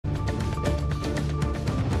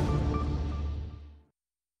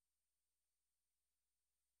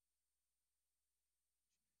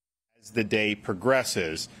As the day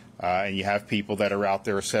progresses, and you have people that are out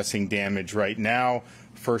there assessing damage right now.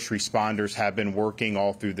 First responders have been working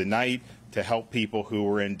all through the night to help people who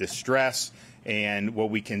are in distress. And what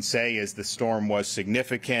we can say is the storm was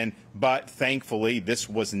significant, but thankfully this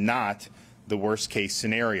was not the worst case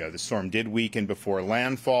scenario. The storm did weaken before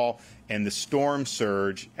landfall, and the storm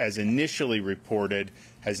surge, as initially reported,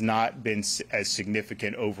 has not been as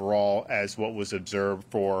significant overall as what was observed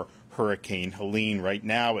for Hurricane Helene. Right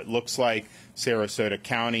now, it looks like Sarasota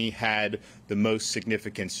County had the most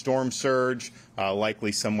significant storm surge,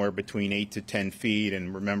 likely somewhere between 8 to 10 feet.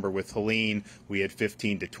 And remember, with Helene, we had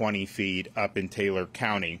 15 to 20 feet up in Taylor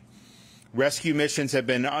County. Rescue missions have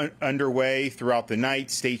been underway throughout the night.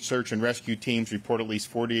 State search and rescue teams report at least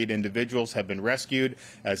 48 individuals have been rescued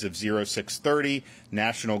as of 0630.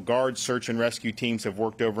 National Guard search and rescue teams have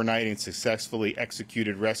worked overnight and successfully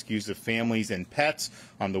executed rescues of families and pets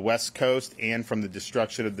on the West Coast and from the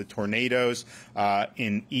destruction of the tornadoes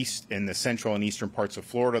in the central and eastern parts of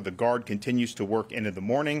Florida. The Guard continues to work into the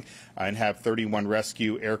morning and have 31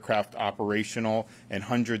 rescue aircraft operational and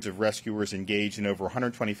hundreds of rescuers engaged in over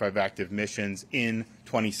 125 active missions in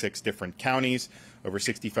 26 different counties. Over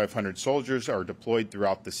 6,500 soldiers are deployed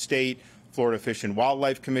throughout the state. Florida Fish and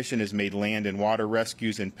Wildlife Commission has made land and water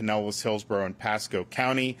rescues in Pinellas, Hillsborough, and Pasco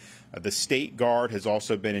County. The State Guard has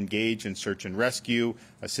also been engaged in search and rescue,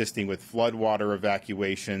 assisting with floodwater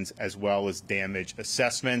evacuations as well as damage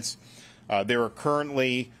assessments. There are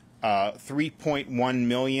currently 3.1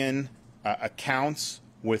 million accounts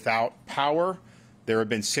without power. There have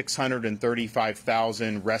been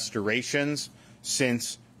 635,000 restorations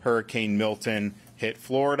since Hurricane Milton hit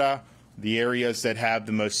Florida. The areas that have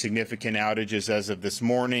the most significant outages as of this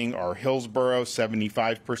morning are Hillsborough,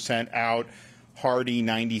 75% out, Hardy,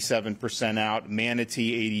 97% out,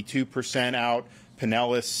 Manatee, 82% out,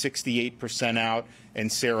 Pinellas, 68% out,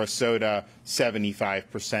 and Sarasota,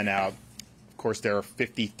 75% out. Of course, there are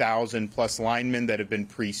 50,000 plus linemen that have been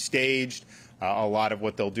pre-staged. A lot of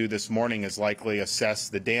what they'll do this morning is likely assess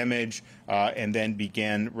the damage and then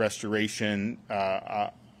begin restoration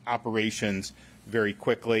operations very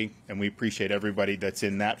quickly. And we appreciate everybody that's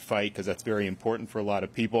in that fight because that's very important for a lot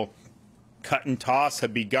of people. Cut and toss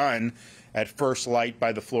have begun at first light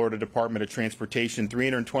by the Florida Department of Transportation.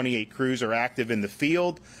 328 crews are active in the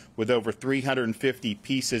field with over 350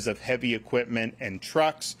 pieces of heavy equipment and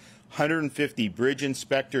trucks. 150 bridge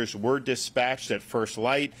inspectors were dispatched at first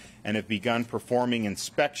light and have begun performing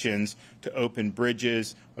inspections to open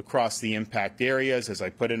bridges across the impact areas. As I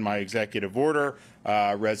put in my executive order,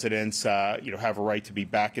 residents have a right to be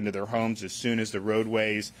back into their homes as soon as the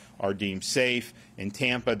roadways are deemed safe. In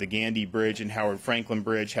Tampa, the Gandy Bridge and Howard Franklin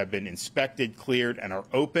Bridge have been inspected, cleared, and are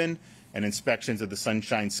open, and inspections of the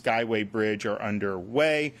Sunshine Skyway Bridge are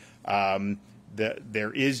underway.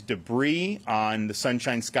 There is debris on the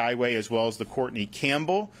Sunshine Skyway as well as the Courtney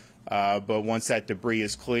Campbell, but once that debris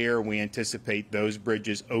is clear, we anticipate those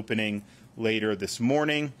bridges opening later this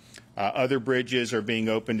morning. Other bridges are being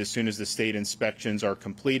opened as soon as the state inspections are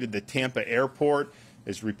completed. The Tampa Airport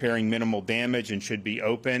is repairing minimal damage and should be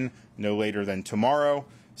open no later than tomorrow.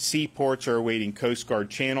 Seaports are awaiting Coast Guard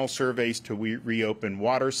channel surveys to reopen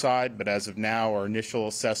waterside, but as of now, our initial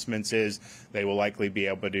assessments is they will likely be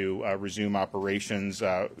able to resume operations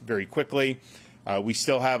very quickly. We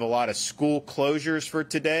still have a lot of school closures for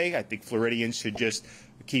today. I think Floridians should just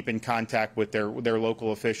keep in contact with their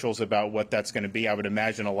local officials about what that's going to be. I would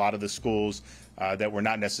imagine a lot of the schools that were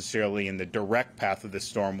not necessarily in the direct path of the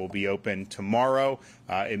storm will be open tomorrow.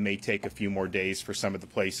 It may take a few more days for some of the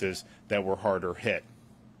places that were harder hit.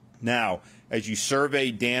 Now, as you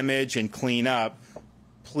survey damage and clean up,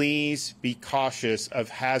 please be cautious of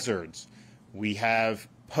hazards. We have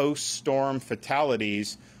post-storm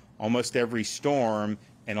fatalities almost every storm,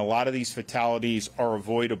 and a lot of these fatalities are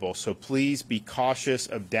avoidable. So please be cautious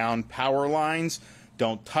of downed power lines.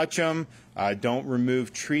 Don't touch them. Don't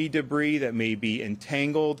remove tree debris that may be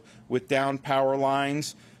entangled with downed power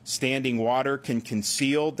lines. Standing water can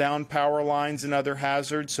conceal downed power lines and other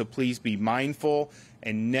hazards, so please be mindful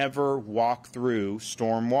and never walk through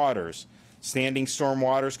storm waters. Standing storm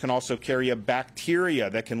waters can also carry a bacteria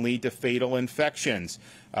that can lead to fatal infections.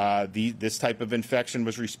 This type of infection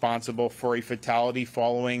was responsible for a fatality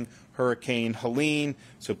following Hurricane Helene,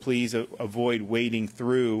 so please avoid wading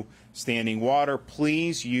through standing water.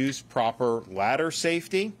 Please use proper ladder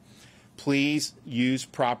safety. Please use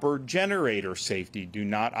proper generator safety. Do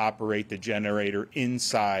not operate the generator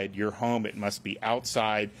inside your home. It must be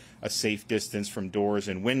outside, a safe distance from doors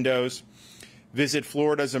and windows. Visit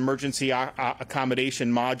Florida's emergency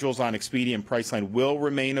accommodation modules on Expedia and Priceline will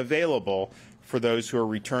remain available for those who are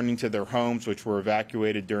returning to their homes which were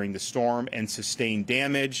evacuated during the storm and sustained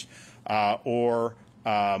damage or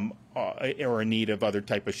in need of other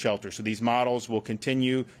type of shelter. So these models will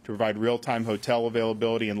continue to provide real-time hotel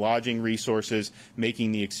availability and lodging resources,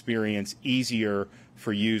 making the experience easier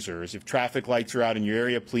for users. If traffic lights are out in your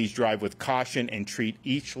area, please drive with caution and treat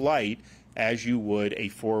each light as you would a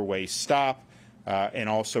four-way stop. And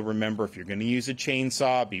also remember, if you're going to use a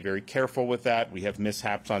chainsaw, be very careful with that. We have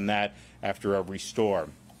mishaps on that after every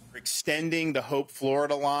storm. We're extending the Hope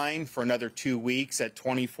Florida line for another 2 weeks at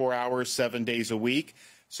 24 hours, 7 days a week.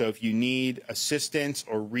 So if you need assistance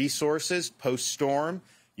or resources post-storm,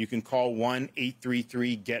 you can call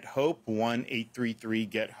 1-833-GET-HOPE,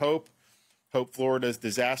 1-833-GET-HOPE. Hope Florida's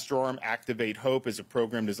disaster arm, Activate Hope, is a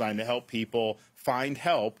program designed to help people find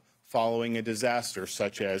help following a disaster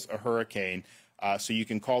such as a hurricane. So you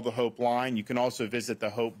can call the Hope line. You can also visit the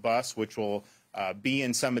Hope bus, which will be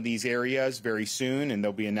in some of these areas very soon, and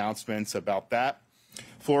there'll be announcements about that.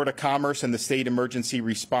 Florida Commerce and the State Emergency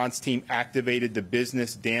Response Team activated the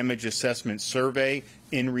Business Damage Assessment Survey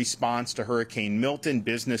in response to Hurricane Milton.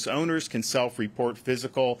 Business owners can self-report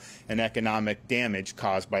physical and economic damage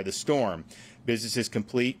caused by the storm. Businesses can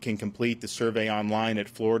complete the survey online at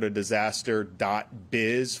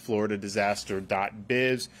floridadisaster.biz,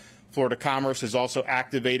 floridadisaster.biz. Florida Commerce has also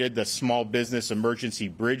activated the Small Business Emergency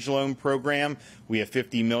Bridge Loan Program. We have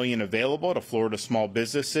 $50 million available to Florida small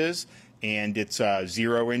businesses, and it's a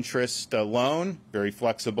zero-interest loan, very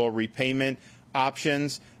flexible repayment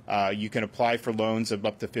options. You can apply for loans of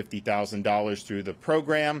up to $50,000 through the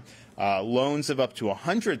program. Loans of up to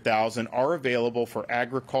 $100,000 are available for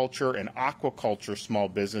agriculture and aquaculture small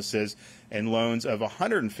businesses, and loans of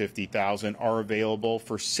 $150,000 are available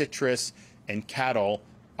for citrus and cattle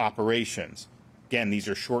operations. Again, these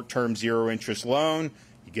are short-term zero-interest loan.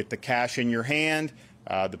 You get the cash in your hand.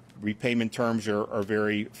 The repayment terms are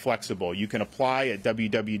very flexible. You can apply at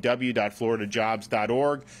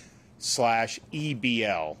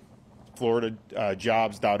www.floridajobs.org/EBL,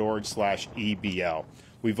 floridajobs.org/EBL.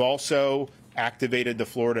 We've also activated the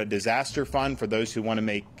Florida Disaster Fund for those who want to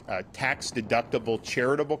make tax-deductible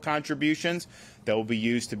charitable contributions that will be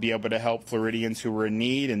used to be able to help Floridians who are in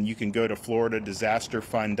need. And you can go to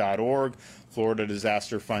floridadisasterfund.org,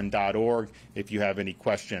 floridadisasterfund.org, if you have any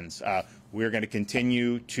questions. We're going to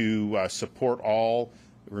continue to support all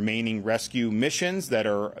remaining rescue missions that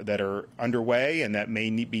are underway and that may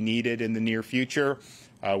be needed in the near future.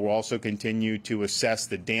 We'll also continue to assess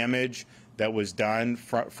the damage that was done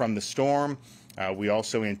from the storm. We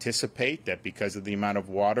also anticipate that because of the amount of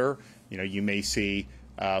water, you may see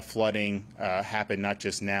flooding happen not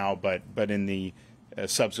just now, but in the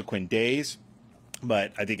subsequent days.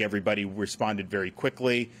 But I think everybody responded very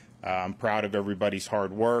quickly. I'm proud of everybody's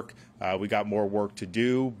hard work. We got more work to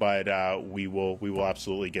do, but we will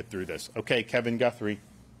absolutely get through this. Okay, Kevin Guthrie.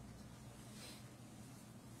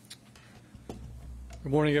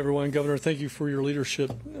 Good morning, everyone. Governor, thank you for your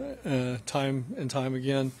leadership time and time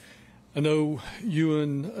again. I know you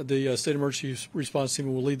and the State Emergency Response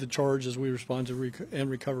Team will lead the charge as we respond to and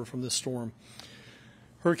recover from this storm.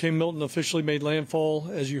 Hurricane Milton officially made landfall.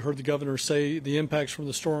 As you heard the governor say, the impacts from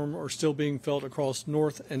the storm are still being felt across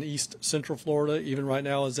north and east central Florida, even right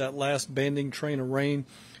now as that last banding train of rain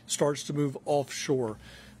starts to move offshore.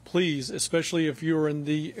 Please, especially if you're in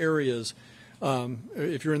the areas,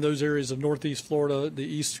 if you're in those areas of northeast Florida, the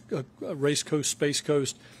east race coast, space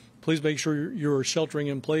coast, please make sure you're sheltering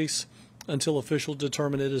in place until officials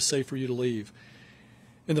determine it is safe for you to leave.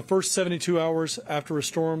 In the first 72 hours after a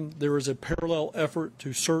storm, there is a parallel effort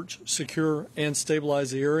to search, secure, and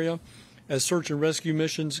stabilize the area. As search and rescue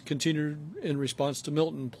missions continue in response to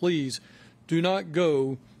Milton, please do not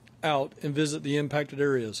go out and visit the impacted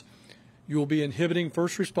areas. You will be inhibiting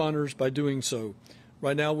first responders by doing so.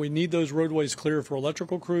 Right now, we need those roadways clear for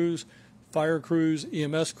electrical crews, fire crews,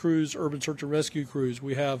 EMS crews, urban search and rescue crews.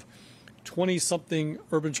 We have 20-something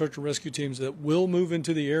urban search and rescue teams that will move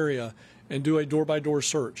into the area and do a door-by-door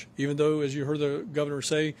search. Even though, as you heard the governor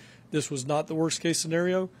say, this was not the worst-case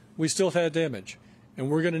scenario, we still had damage. And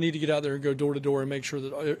we're going to need to get out there and go door-to-door and make sure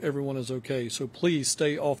that everyone is okay. So please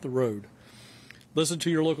stay off the road. Listen to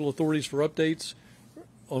your local authorities for updates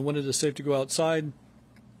on when it is safe to go outside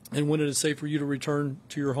and when it is safe for you to return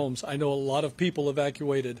to your homes. I know a lot of people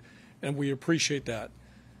evacuated, and we appreciate that.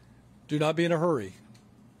 Do not be in a hurry.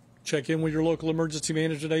 Check in with your local emergency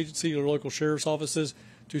management agency, your local sheriff's offices,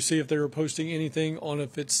 to see if they are posting anything on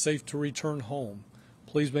if it's safe to return home.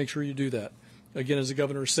 Please make sure you do that. Again, as the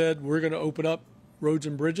governor said, we're going to open up roads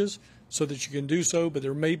and bridges so that you can do so, but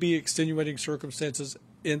there may be extenuating circumstances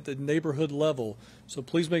at the neighborhood level. So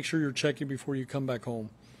please make sure you're checking before you come back home.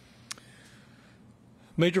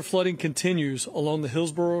 Major flooding continues along the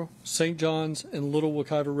Hillsborough, St. Johns, and Little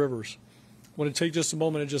Wekiva rivers. I want to take just a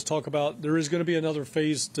moment and just talk about there is going to be another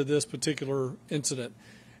phase to this particular incident,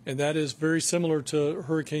 and that is very similar to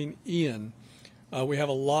Hurricane Ian. We have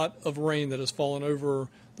a lot of rain that has fallen over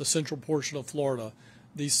the central portion of Florida.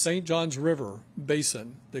 The St. Johns River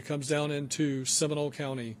basin that comes down into Seminole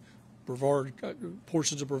County, Brevard,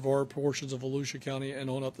 portions of Brevard, portions of Volusia County,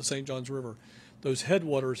 and on up the St. Johns River. Those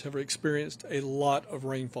headwaters have experienced a lot of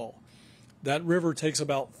rainfall. That river takes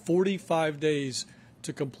about 45 days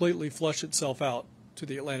to completely flush itself out to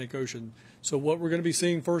the Atlantic Ocean. So what we're going to be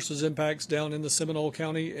seeing first is impacts down in the Seminole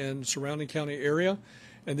County and surrounding county area,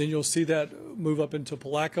 and then you'll see that move up into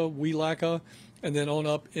Palaca, Weelaca, and then on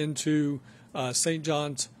up into St.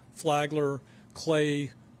 John's, Flagler,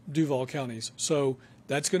 Clay, Duval counties. So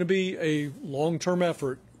that's going to be a long-term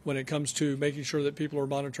effort when it comes to making sure that people are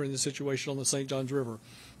monitoring the situation on the St. Johns River,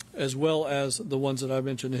 as well as the ones that I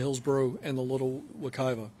mentioned, the Hillsborough and the Little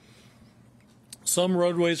Wekiva. Some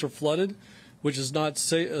roadways are flooded, which is not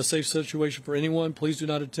a safe situation for anyone. Please do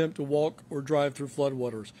not attempt to walk or drive through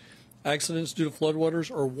floodwaters. Accidents due to floodwaters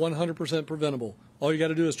are 100% preventable. All you got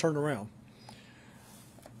to do is turn around.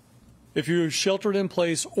 If you're sheltered in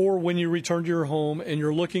place or when you return to your home and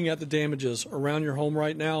you're looking at the damages around your home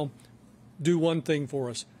right now, do one thing for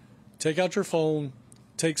us. Take out your phone,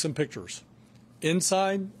 take some pictures.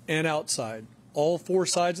 Inside and outside, all four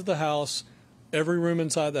sides of the house, every room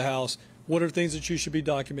inside the house. What are things that you should be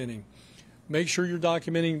documenting? Make sure you're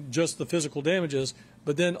documenting just the physical damages,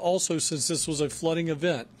 but then also, since this was a flooding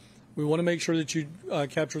event, we want to make sure that you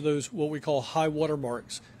capture those what we call high water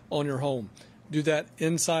marks on your home. Do that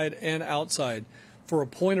inside and outside. For a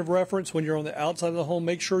point of reference, when you're on the outside of the home,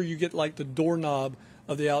 make sure you get like the doorknob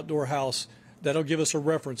of the outdoor house. That'll give us a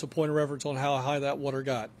reference, a point of reference on how high that water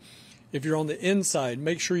got. If you're on the inside,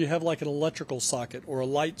 make sure you have like an electrical socket or a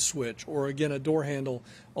light switch or, again, a door handle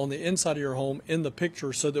on the inside of your home in the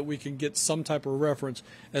picture so that we can get some type of reference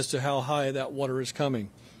as to how high that water is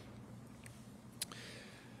coming.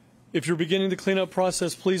 If you're beginning the cleanup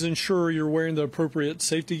process, please ensure you're wearing the appropriate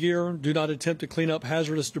safety gear. Do not attempt to clean up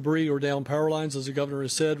hazardous debris or down power lines, as the governor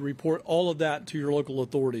has said. Report all of that to your local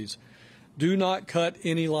authorities. Do not cut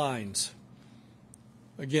any lines.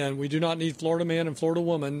 Again, we do not need Florida man and Florida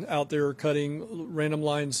woman out there cutting random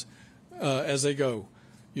lines as they go.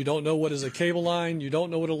 You don't know what is a cable line, you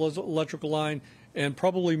don't know what is an electrical line, and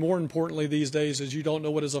probably more importantly these days is you don't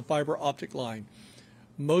know what is a fiber optic line.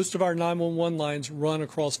 Most of our 911 lines run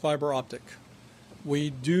across fiber optic.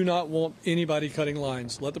 We do not want anybody cutting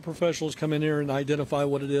lines. Let the professionals come in here and identify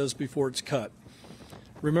what it is before it's cut.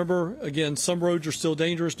 Remember, again, some roads are still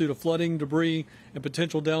dangerous due to flooding, debris, and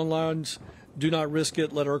potential downlines. Do not risk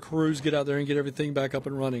it. Let our crews get out there and get everything back up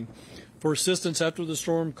and running. For assistance after the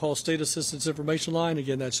storm, call State Assistance Information Line.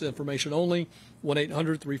 Again, that's information only,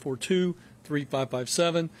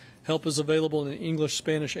 1-800-342-3557. Help is available in English,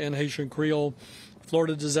 Spanish, and Haitian Creole.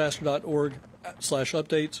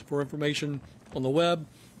 FloridaDisaster.org/updates for information on the web.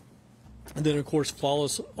 And then, of course, follow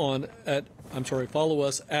us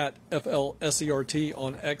at FLSERT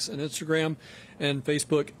on X and Instagram, and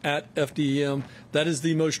Facebook at FDEM. That is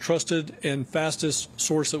the most trusted and fastest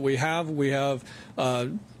source that we have. We have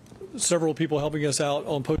several people helping us out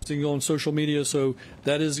on posting on social media, so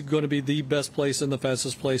that is going to be the best place and the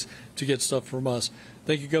fastest place to get stuff from us.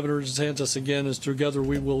 Thank you, Governor DeSantis, again, as together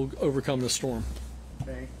we will overcome this storm.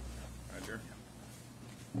 Okay. Roger.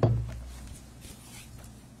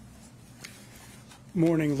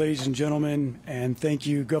 Morning, ladies and gentlemen, and thank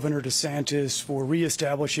you, Governor DeSantis, for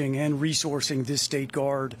reestablishing and resourcing this state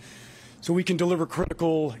guard so we can deliver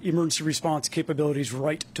critical emergency response capabilities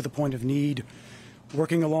right to the point of need.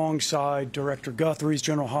 Working alongside Director Guthrie's,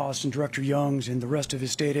 General Haas, and Director Young's and the rest of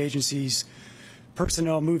his state agencies,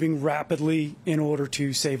 personnel moving rapidly in order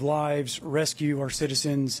to save lives, rescue our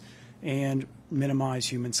citizens, and minimize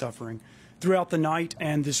human suffering. Throughout the night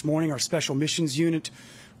and this morning, our Special Missions Unit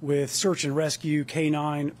with search and rescue,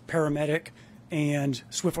 K-9, paramedic, and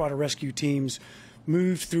swiftwater rescue teams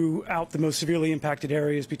moved throughout the most severely impacted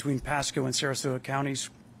areas between Pasco and Sarasota counties,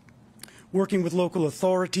 working with local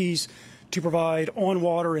authorities to provide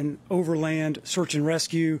on-water and overland search and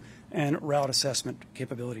rescue and route assessment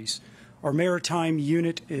capabilities. Our maritime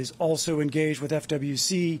unit is also engaged with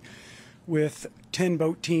FWC with 10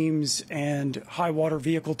 boat teams and high water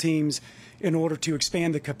vehicle teams in order to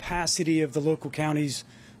expand the capacity of the local counties'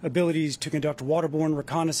 abilities to conduct waterborne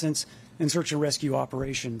reconnaissance and search and rescue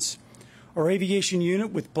operations. Our aviation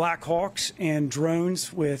unit with Black Hawks and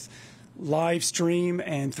drones with live stream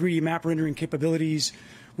and 3D map rendering capabilities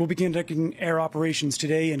will be conducting air operations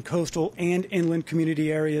today in coastal and inland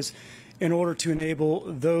community areas in order to enable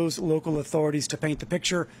those local authorities to paint the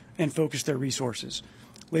picture and focus their resources.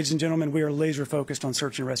 Ladies and gentlemen, we are laser focused on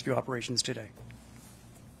search and rescue operations today.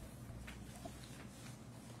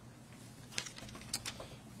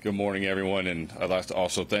 Good morning, everyone, and I'd like to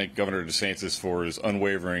also thank Governor DeSantis for his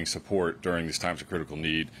unwavering support during these times of critical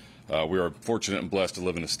need. We are fortunate and blessed to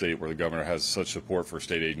live in a state where the governor has such support for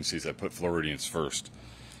state agencies that put Floridians first.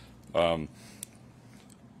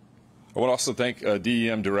 I want to also thank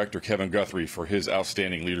DEM Director Kevin Guthrie for his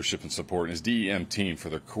outstanding leadership and support, and his DEM team for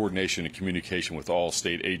their coordination and communication with all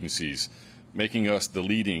state agencies, making us the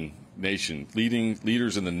leading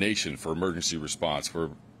leaders in the nation for emergency response. We're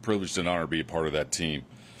privileged and honored to be a part of that team.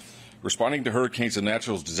 Responding to hurricanes and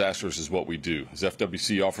natural disasters is what we do. As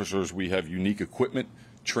FWC officers, we have unique equipment,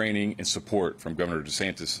 training, and support from Governor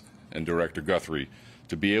DeSantis and Director Guthrie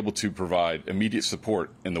to be able to provide immediate support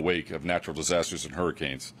in the wake of natural disasters and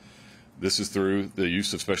hurricanes. This is through the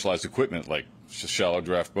use of specialized equipment like shallow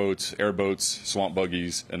draft boats, airboats, swamp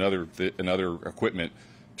buggies, and other equipment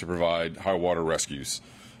to provide high water rescues.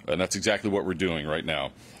 And that's exactly what we're doing right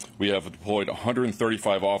now. We have deployed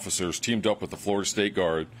 135 officers teamed up with the Florida State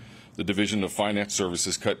Guard, the Division of Finance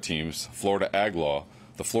Services Cut Teams, Florida Ag Law,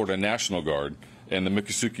 the Florida National Guard, and the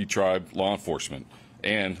Miccosukee Tribe Law Enforcement,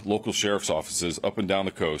 and local sheriff's offices up and down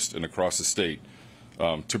the coast and across the state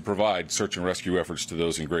to provide search and rescue efforts to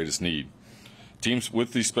those in greatest need. Teams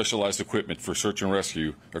with these specialized equipment for search and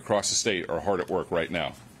rescue across the state are hard at work right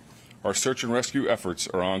now. Our search and rescue efforts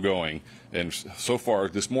are ongoing, and so far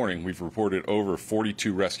this morning we've reported over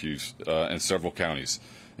 42 rescues in several counties.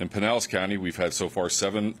 In Pinellas County, we've had so far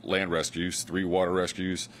 7 land rescues, 3 water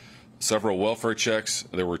rescues, several welfare checks.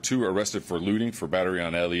 There were 2 arrested for looting for battery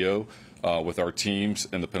on LEO with our teams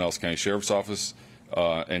in the Pinellas County Sheriff's Office,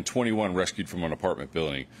 and 21 rescued from an apartment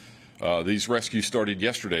building. These rescues started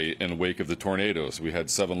yesterday in the wake of the tornadoes. We had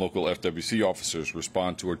 7 local FWC officers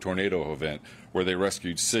respond to a tornado event where they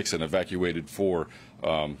rescued 6 and evacuated 4,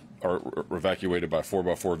 or evacuated by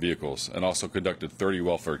 4x4 vehicles, and also conducted 30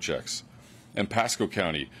 welfare checks. In Pasco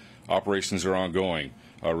County, operations are ongoing,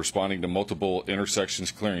 responding to multiple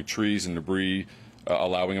intersections, clearing trees and debris,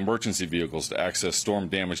 allowing emergency vehicles to access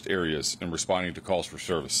storm-damaged areas, and responding to calls for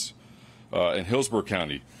service. In Hillsborough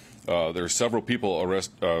County, there are several people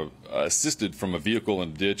assisted from a vehicle in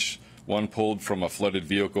a ditch, 1 pulled from a flooded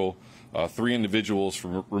vehicle, 3 individuals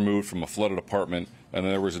removed from a flooded apartment, and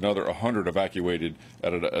then there was another 100 evacuated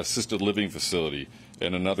at an assisted living facility,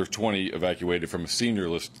 and another 20 evacuated from a senior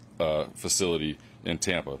list facility in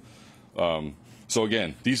Tampa. So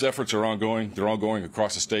again, these efforts are ongoing. They're ongoing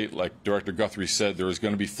across the state. Like Director Guthrie said, there is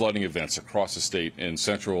going to be flooding events across the state in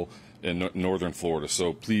central and northern Florida.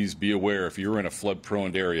 So please be aware, if you're in a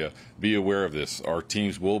flood-prone area, be aware of this. Our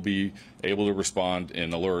teams will be able to respond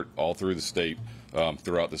and alert all through the state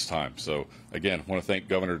throughout this time. So again, I want to thank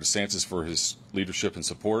Governor DeSantis for his leadership and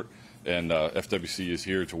support, and FWC is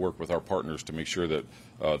here to work with our partners to make sure that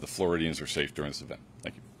the Floridians are safe during this event.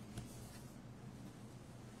 Thank you.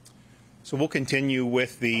 So we'll continue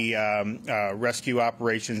with the rescue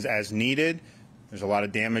operations as needed. There's a lot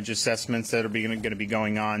of damage assessments that are going to be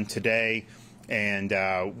going on today, and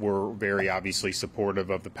we're very obviously supportive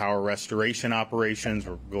of the power restoration operations.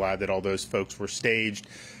 We're glad that all those folks were staged,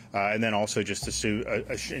 and then also just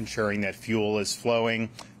ensuring that fuel is flowing.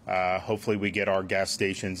 Hopefully we get our gas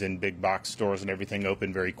stations and big box stores and everything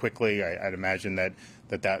open very quickly. I'd imagine that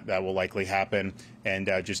will likely happen,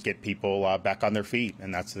 and just get people back on their feet,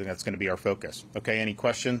 and that's going to be our focus. Okay, any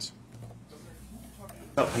questions?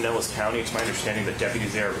 About Pinellas County, it's my understanding that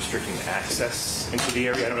deputies there are restricting access into the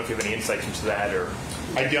area. I don't know if you have any insight into that, or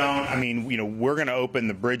I don't. I mean, we're going to open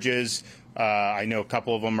the bridges. I know a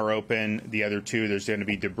couple of them are open. The other 2, there's going to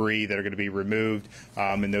be debris that are going to be removed,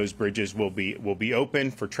 and those bridges will be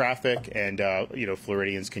open for traffic, and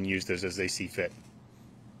Floridians can use those as they see fit.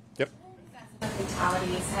 Yep.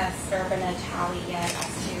 Fatalities, has there been a tally yet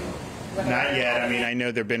as to whether? Not yet. I mean, I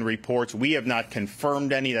know there have been reports. We have not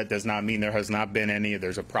confirmed any. That does not mean there has not been any.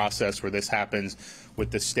 There's a process where this happens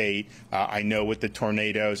with the state. I know with the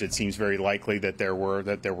tornadoes, it seems very likely that there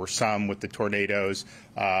were some with the tornadoes.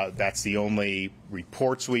 That's the only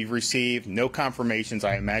reports we've received. No confirmations.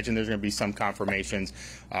 I imagine there's going to be some confirmations,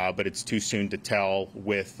 but it's too soon to tell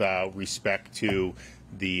with respect to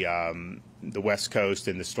the West Coast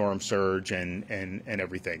and the storm surge and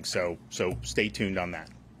everything. So stay tuned on that.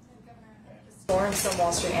 Storm, some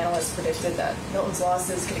Wall Street analysts predicted that Milton's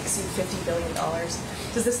losses could exceed $50 billion.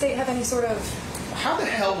 Does the state have any sort of How the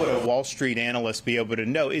hell would a Wall Street analyst be able to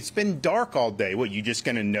know? It's been dark all day. What, you just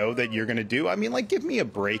going to know that you're going to do? I mean, like, give me a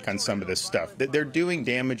break on some of this stuff. They're doing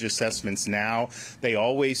damage assessments now. They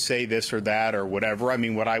always say this or that or whatever. I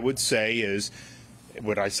mean, what I would say is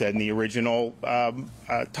what I said in the original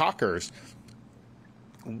talkers.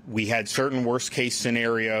 We had certain worst case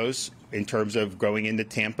scenarios in terms of going into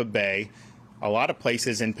Tampa Bay. A lot of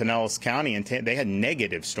places in Pinellas County, they had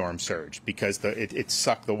negative storm surge because it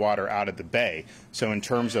sucked the water out of the bay. So in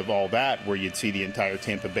terms of all that, where you'd see the entire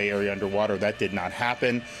Tampa Bay area underwater, that did not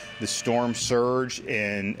happen. The storm surge,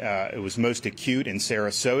 it was most acute in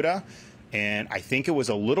Sarasota. And I think it was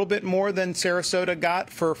a little bit more than Sarasota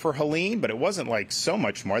got for Helene, but it wasn't like so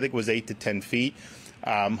much more. I think it was 8 to 10 feet.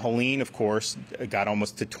 Helene, of course, got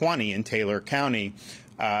almost to 20 in Taylor County.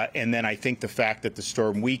 And then I think the fact that the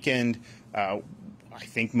storm weakened, I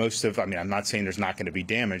think I'm not saying there's not going to be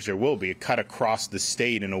damage. There will be. It cut across the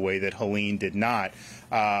state in a way that Helene did not.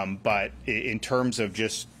 But in terms of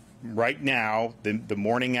just right now, the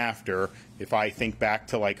morning after, if I think back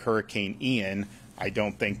to like Hurricane Ian, I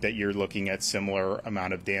don't think that you're looking at similar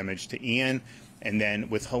amount of damage to Ian. And then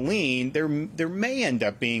with Helene, there may end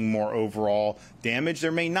up being more overall damage.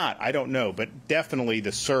 There may not. I don't know. But definitely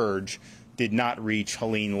the surge did not reach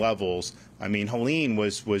Helene levels. I mean, Helene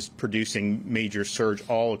was producing major surge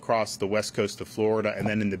all across the west coast of Florida, and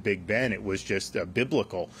then in the Big Bend, it was just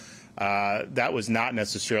biblical. That was not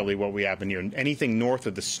necessarily what we happened here. Anything north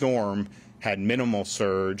of the storm had minimal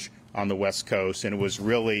surge on the west coast, and it was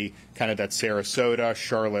really kind of that Sarasota,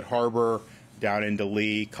 Charlotte Harbor, down into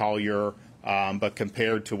Lee, Collier, but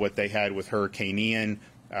compared to what they had with Hurricane Ian,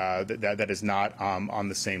 that is not on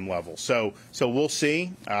the same level. So we'll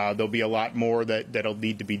see. There'll be a lot more that'll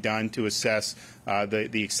need to be done to assess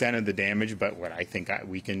the extent of the damage. But what I think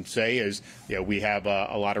we can say is, we have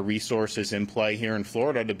a lot of resources in play here in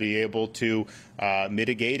Florida to be able to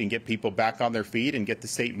mitigate and get people back on their feet and get the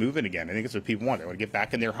state moving again. I think that's what people want. They want to get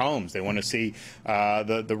back in their homes. They want to see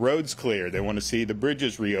the roads clear. They want to see the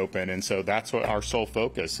bridges reopen. And so that's what our sole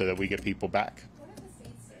focus, so that we get people back.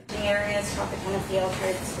 The areas, Tropicana Field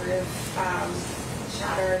had its roof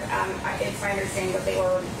shattered. It's my understanding that they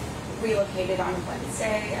were relocated on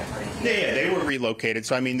Wednesday, according to you. Yeah, they were relocated.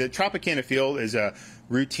 So, I mean, the Tropicana Field is a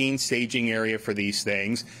routine staging area for these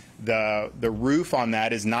things. The roof on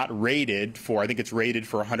that is not rated for, I think it's rated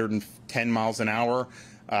for 110 miles an hour.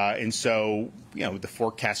 And so, the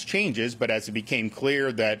forecast changes, but as it became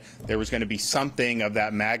clear that there was going to be something of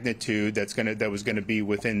that magnitude that was going to be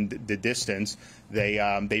within the distance, they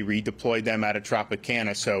redeployed them out of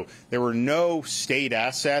Tropicana. So there were no state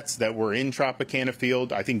assets that were in Tropicana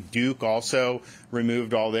Field. I think Duke also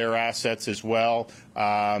removed all their assets as well.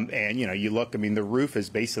 And you look, I mean, the roof is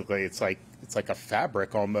basically, it's like a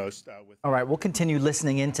fabric almost. All right, we'll continue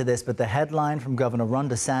listening into this, but the headline from Governor Ron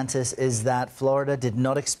DeSantis is that Florida did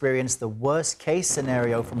not experience the worst-case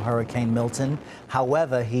scenario from Hurricane Milton.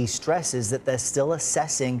 However, he stresses that they're still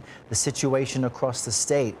assessing the situation across the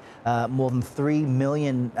state. More than 3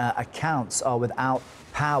 million accounts are without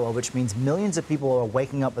power, which means millions of people are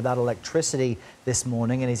waking up without electricity this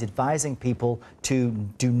morning, and he's advising people to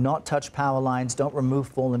do not touch power lines, don't remove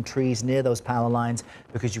fallen trees near those power lines,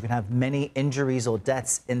 because you can have many injuries or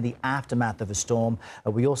deaths in the aftermath of a storm.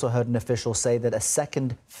 We also heard an official say that a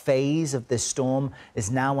second phase of this storm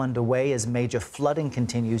is now underway as major flooding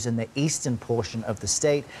continues in the eastern portion of the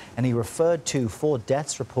state, and he referred to 4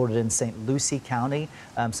 deaths reported in St. Lucie County,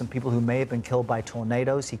 some people who may have been killed by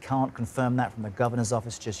tornadoes. He can't confirm that from the governor's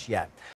office just yet.